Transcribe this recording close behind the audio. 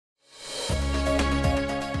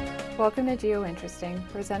Welcome to GeoInteresting,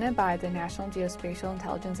 presented by the National Geospatial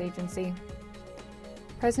Intelligence Agency.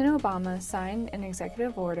 President Obama signed an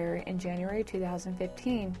executive order in January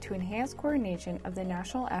 2015 to enhance coordination of the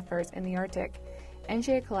national efforts in the Arctic.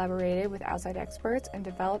 NGA collaborated with outside experts and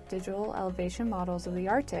developed digital elevation models of the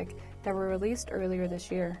Arctic that were released earlier this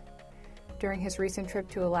year. During his recent trip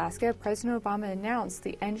to Alaska, President Obama announced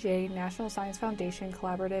the NGA National Science Foundation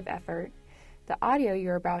collaborative effort. The audio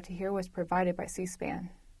you're about to hear was provided by C-SPAN.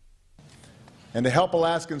 And to help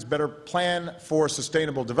Alaskans better plan for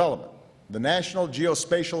sustainable development, the National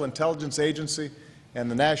Geospatial Intelligence Agency and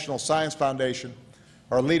the National Science Foundation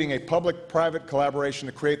are leading a public-private collaboration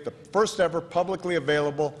to create the first ever publicly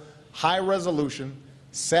available, high-resolution,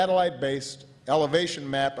 satellite-based elevation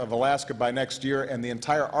map of Alaska by next year and the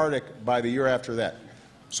entire Arctic by the year after that,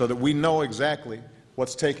 so that we know exactly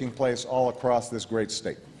what's taking place all across this great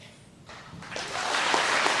state.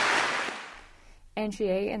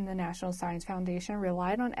 NGA and the National Science Foundation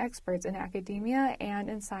relied on experts in academia and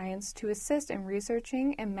in science to assist in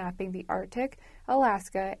researching and mapping the Arctic,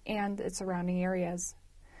 Alaska, and its surrounding areas.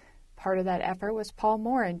 Part of that effort was Paul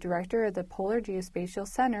Morin, director of the Polar Geospatial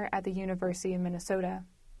Center at the University of Minnesota.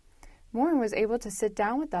 Morin was able to sit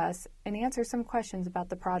down with us and answer some questions about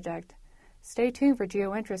the project. Stay tuned for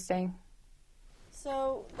GeoInteresting.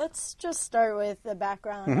 So let's just start with the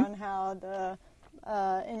background on how the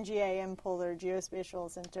NGA and Polar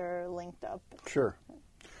Geospatial Center linked up. Sure.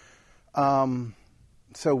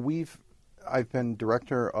 So I've been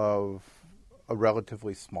director of a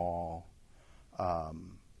relatively small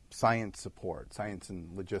science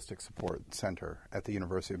and logistics support center at the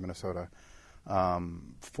University of Minnesota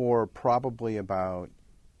for probably about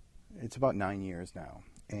 9 years now.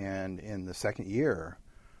 And in the second year,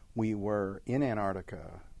 we were in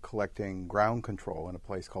Antarctica collecting ground control in a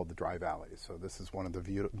place called the Dry Valleys. So this is one of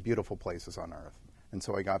the beautiful places on Earth. And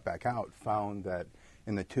so I got back out, found that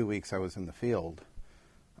in the 2 weeks I was in the field,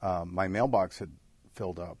 my mailbox had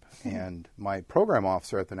filled up. And my program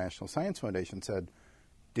officer at the National Science Foundation said,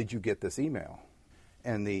 "Did you get this email?"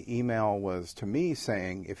 And the email was to me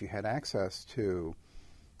saying, if you had access to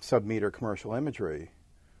sub-meter commercial imagery,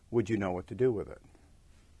 would you know what to do with it?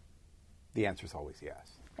 The answer is always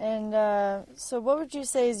yes. And so what would you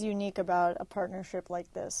say is unique about a partnership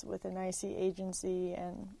like this with an IC agency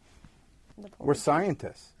and the Polar? We're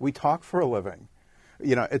scientists. We talk for a living.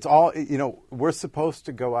 It's all, we're supposed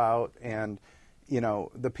to go out and,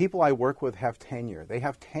 the people I work with have tenure. They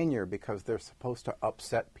have tenure because they're supposed to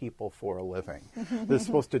upset people for a living. They're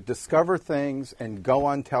supposed to discover things and go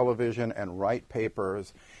on television and write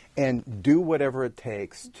papers and do whatever it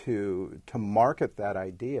takes to market that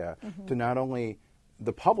idea to not only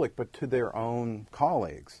the public, but to their own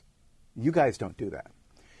colleagues. You guys don't do that.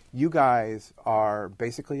 You guys are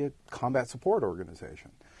basically a combat support organization.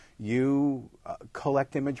 You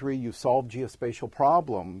collect imagery, you solve geospatial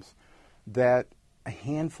problems that a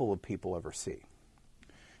handful of people ever see.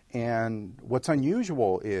 And what's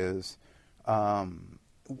unusual is,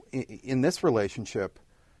 in this relationship,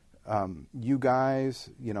 you guys,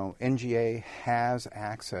 NGA has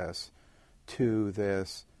access to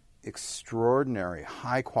this extraordinary,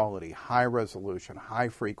 high quality, high resolution, high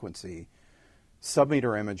frequency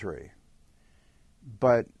sub-meter imagery.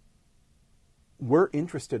 But we're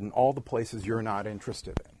interested in all the places you're not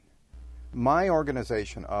interested in. My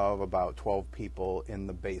organization of about 12 people in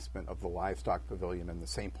the basement of the Livestock Pavilion in the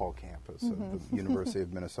St. Paul campus of the University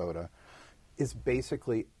of Minnesota is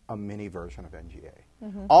basically a mini version of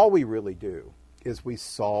NGA. All we really do is we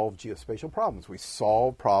solve geospatial problems. We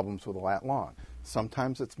solve problems with a lat long.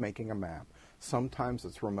 Sometimes it's making a map. Sometimes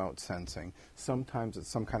it's remote sensing. Sometimes it's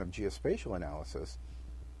some kind of geospatial analysis.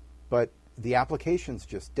 But the application's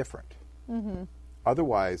just different.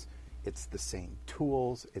 Otherwise, it's the same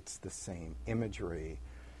tools. It's the same imagery.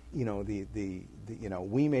 We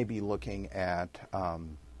may be looking at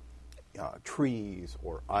trees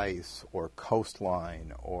or ice or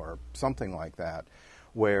coastline or something like that,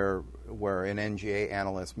 where an NGA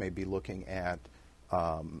analyst may be looking at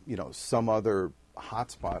some other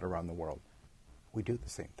hotspot around the world. We do the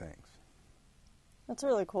same things. That's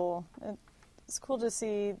really cool. It's cool to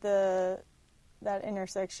see that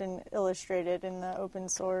intersection illustrated in the open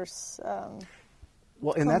source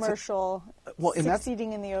commercial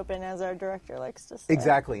succeeding in the open, as our director likes to say.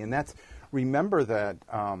 Exactly, and remember that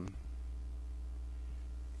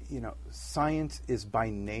science is by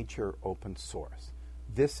nature open source.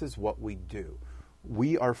 This is what we do.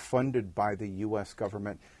 We are funded by the U.S.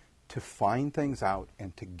 government to find things out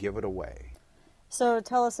and to give it away. So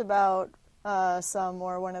tell us about some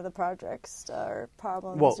or one of the projects or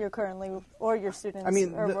problems Well, you're currently or your students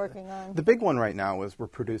are working on? The big one right now is we're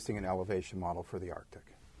producing an elevation model for the Arctic.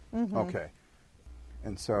 Okay.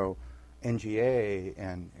 And so NGA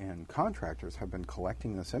and contractors have been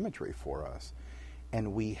collecting this imagery for us.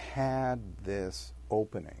 And we had this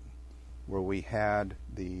opening where we had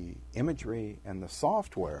the imagery and the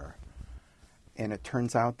software. And it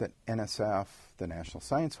turns out that NSF, the National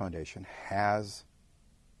Science Foundation, has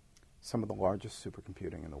some of the largest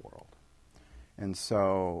supercomputing in the world. And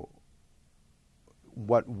so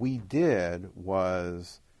what we did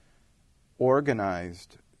was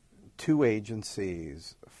organized 2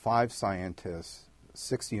 agencies, 5 scientists,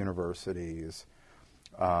 6 universities,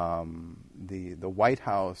 the White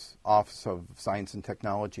House Office of Science and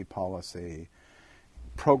Technology Policy,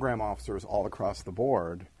 program officers all across the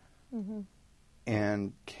board,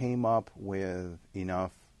 and came up with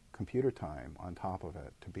enough computer time on top of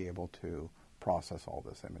it to be able to process all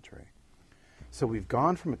this imagery. So we've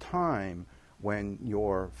gone from a time when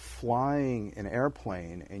you're flying an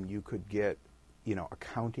airplane and you could get, a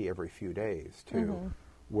county every few days to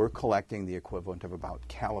we're collecting the equivalent of about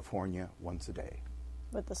California once a day.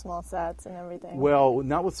 With the small sats and everything? Well,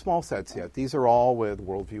 not with small sats yet. These are all with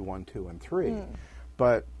Worldview 1, 2, and 3.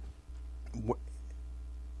 But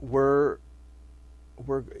we're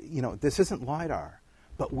this isn't LiDAR.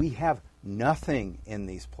 But we have nothing in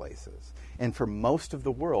these places. And for most of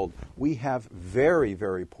the world, we have very,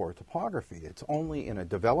 very poor topography. It's only in a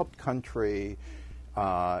developed country,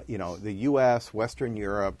 the U.S., Western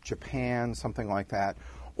Europe, Japan, something like that,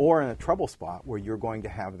 or in a trouble spot where you're going to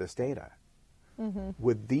have this data.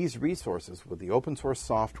 With these resources, with the open source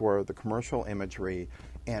software, the commercial imagery,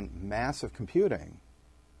 and massive computing,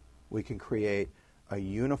 we can create a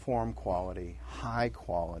uniform quality, high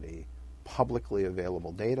quality, publicly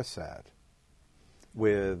available data set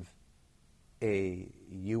with a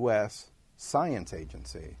U.S. science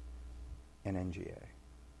agency and NGA.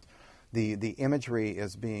 The imagery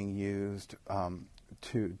is being used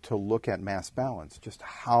to look at mass balance, just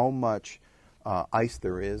how much ice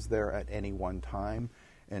there is there at any one time.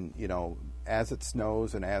 And, as it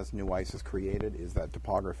snows and as new ice is created, is that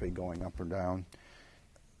topography going up or down?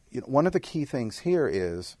 One of the key things here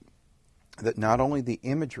is that not only the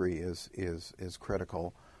imagery is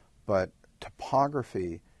critical, but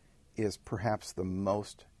topography is perhaps the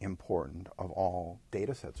most important of all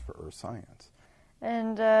data sets for Earth science.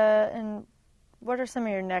 And what are some of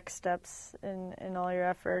your next steps in all your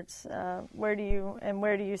efforts? Where do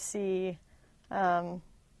you see the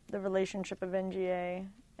relationship of NGA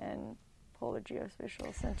and Polar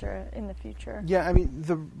Geospatial Center in the future? Yeah, I mean,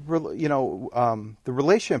 the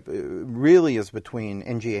relationship really is between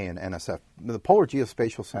NGA and NSF. The Polar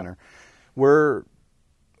Geospatial Center,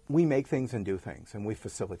 we make things and do things, and we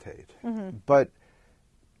facilitate. But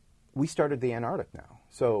we started the Antarctic now.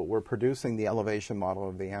 So we're producing the elevation model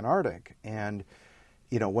of the Antarctic. And,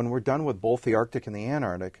 when we're done with both the Arctic and the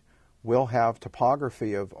Antarctic, we'll have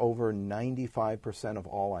topography of over 95% of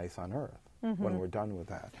all ice on Earth when we're done with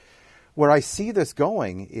that. Where I see this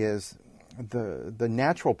going is the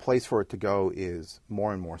natural place for it to go is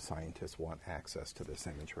more and more scientists want access to this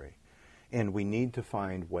imagery. And we need to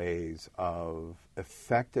find ways of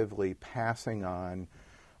effectively passing on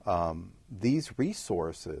these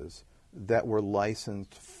resources that were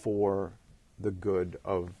licensed for the good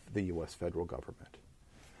of the U.S. federal government.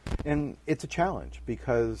 And it's a challenge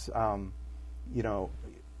because,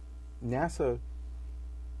 NASA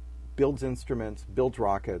builds instruments, builds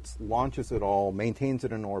rockets, launches it all, maintains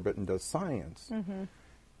it in orbit, and does science.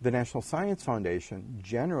 The National Science Foundation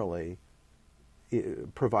generally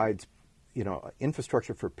provides,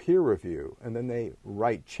 infrastructure for peer review, and then they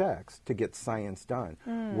write checks to get science done.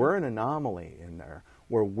 We're an anomaly in there,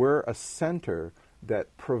 where we're a center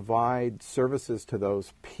that provides services to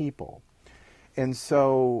those people. And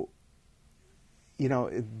so,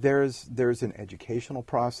 there's an educational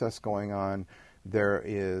process going on. There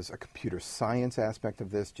is a computer science aspect of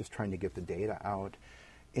this, just trying to get the data out.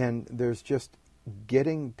 And there's just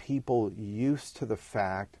getting people used to the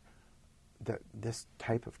fact that this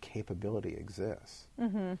type of capability exists.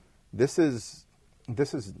 This is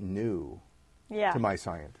new to my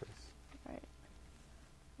scientists. Right.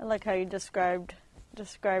 I like how you described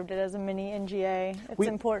it as a mini NGA. It's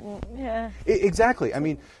important. Yeah. Exactly. I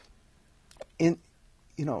mean,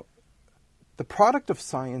 the product of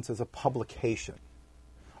science is a publication.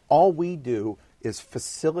 All we do is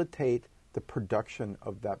facilitate the production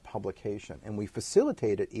of that publication. And we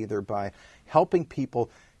facilitate it either by helping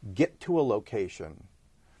people get to a location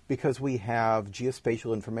because we have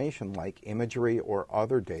geospatial information like imagery or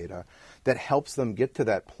other data that helps them get to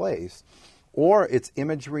that place, or it's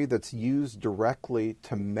imagery that's used directly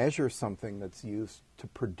to measure something that's used to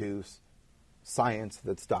produce science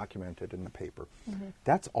that's documented in the paper.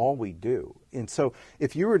 That's all we do. And so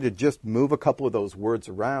if you were to just move a couple of those words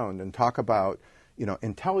around and talk about,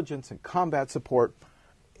 intelligence and combat support,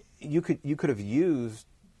 you could have used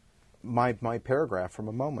my paragraph from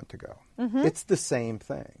a moment ago. It's the same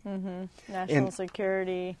thing. National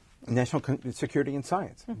security. National security and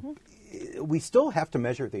science. We still have to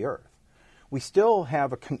measure the Earth. We still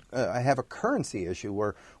have a currency issue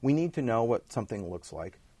where we need to know what something looks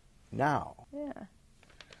like now. Yeah.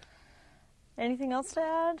 Anything else to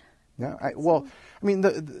add? No.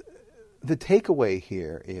 The takeaway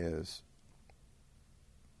here is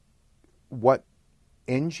what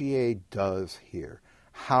NGA does here,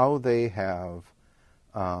 how they have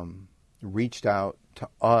reached out to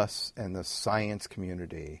us and the science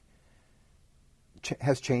community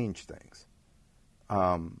has changed things.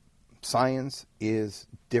 Science is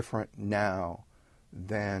different now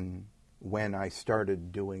than when I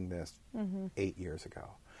started doing this 8 years ago.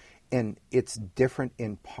 And it's different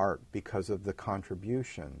in part because of the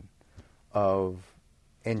contribution of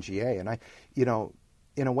NGA. And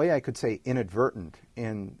in a way I could say inadvertent,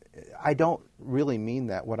 and I don't really mean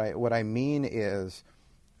that. What I mean is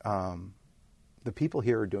the people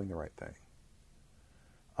here are doing the right thing.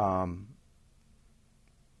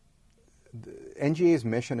 NGA's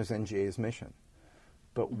mission is NGA's mission.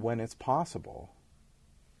 But when it's possible,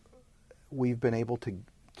 we've been able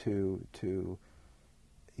to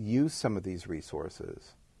use some of these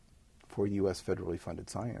resources for U.S. federally funded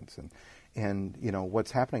science. And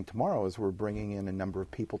what's happening tomorrow is we're bringing in a number of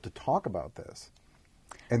people to talk about this.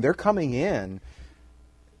 And they're coming in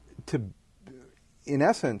in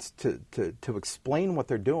essence, to explain what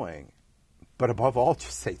they're doing, but above all,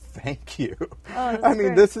 just say thank you. Oh,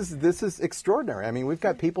 great. This is extraordinary. I mean, we've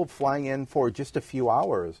got people flying in for just a few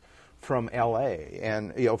hours from LA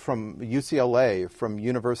and from UCLA, from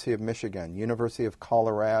University of Michigan, University of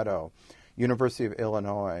Colorado, University of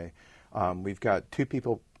Illinois. We've got 2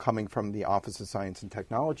 people coming from the Office of Science and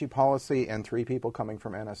Technology Policy and 3 people coming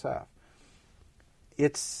from NSF.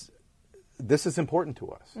 This is important to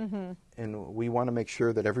us, and we want to make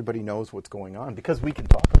sure that everybody knows what's going on because we can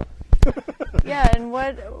talk about it. Yeah, and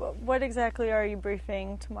what exactly are you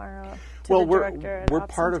briefing tomorrow to the director at we're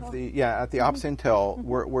Ops part Intel? of the at the Ops Intel.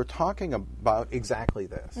 We're talking about exactly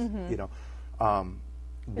this.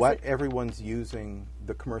 What everyone's using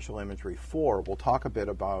the commercial imagery for. We'll talk a bit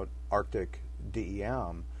about Arctic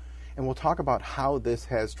DEM, and we'll talk about how this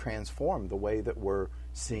has transformed the way that we're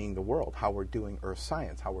seeing the world, how we're doing earth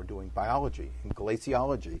science, how we're doing biology and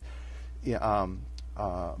glaciology.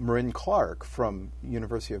 Marin Clark from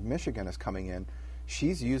University of Michigan is coming in.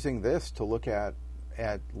 She's using this to look at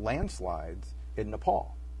landslides in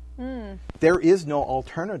Nepal. There is no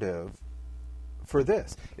alternative for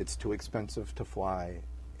this. It's too expensive to fly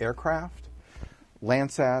aircraft.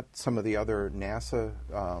 Landsat, some of the other NASA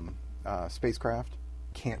spacecraft,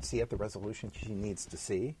 can't see at the resolution she needs to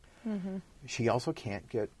see. She also can't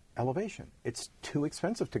get elevation. It's too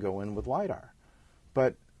expensive to go in with LiDAR.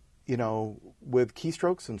 But, with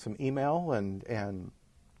keystrokes and some email and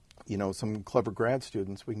some clever grad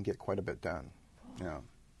students, we can get quite a bit done.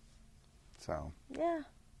 So. Yeah.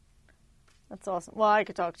 That's awesome. Well, I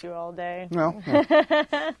could talk to you all day. No.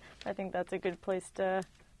 I think that's a good place to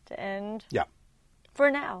end. Yeah.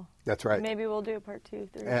 For now. That's right. Maybe we'll do a part 2,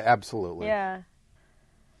 3. Absolutely. Yeah.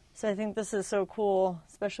 So I think this is so cool,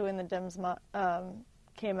 especially when the DEMS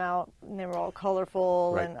came out and they were all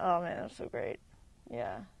colorful. Right. And oh man, it was so great.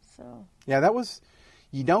 Yeah. So. Yeah,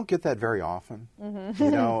 you don't get that very often,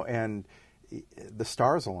 and the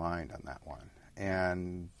stars aligned on that one,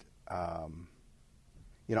 and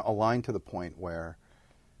aligned to the point where,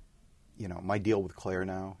 my deal with Claire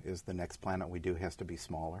now is the next planet we do has to be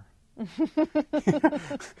smaller.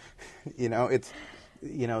 It's.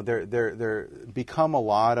 There become a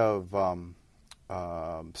lot of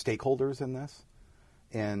stakeholders in this,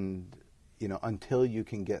 and until you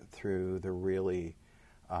can get through the really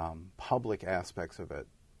public aspects of it,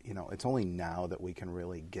 it's only now that we can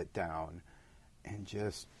really get down and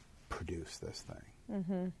just produce this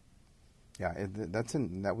thing. Yeah,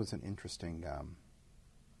 that was an interesting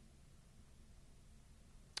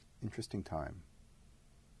time.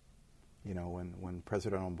 When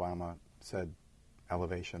President Obama said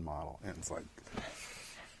elevation model, and it's like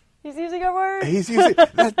he's using our words.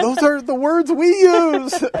 Those are the words we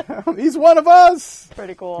use. He's one of us.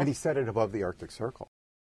 Pretty cool. And he said it above the Arctic Circle.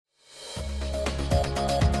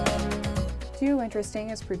 Too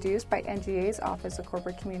Interesting is produced by NGA's Office of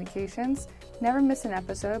Corporate Communications. Never miss an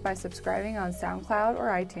episode by subscribing on SoundCloud or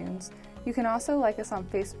iTunes. You can also like us on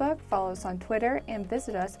Facebook, follow us on Twitter, and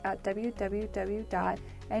visit us at www.nga.mil.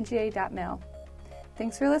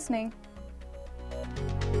 Thanks for listening.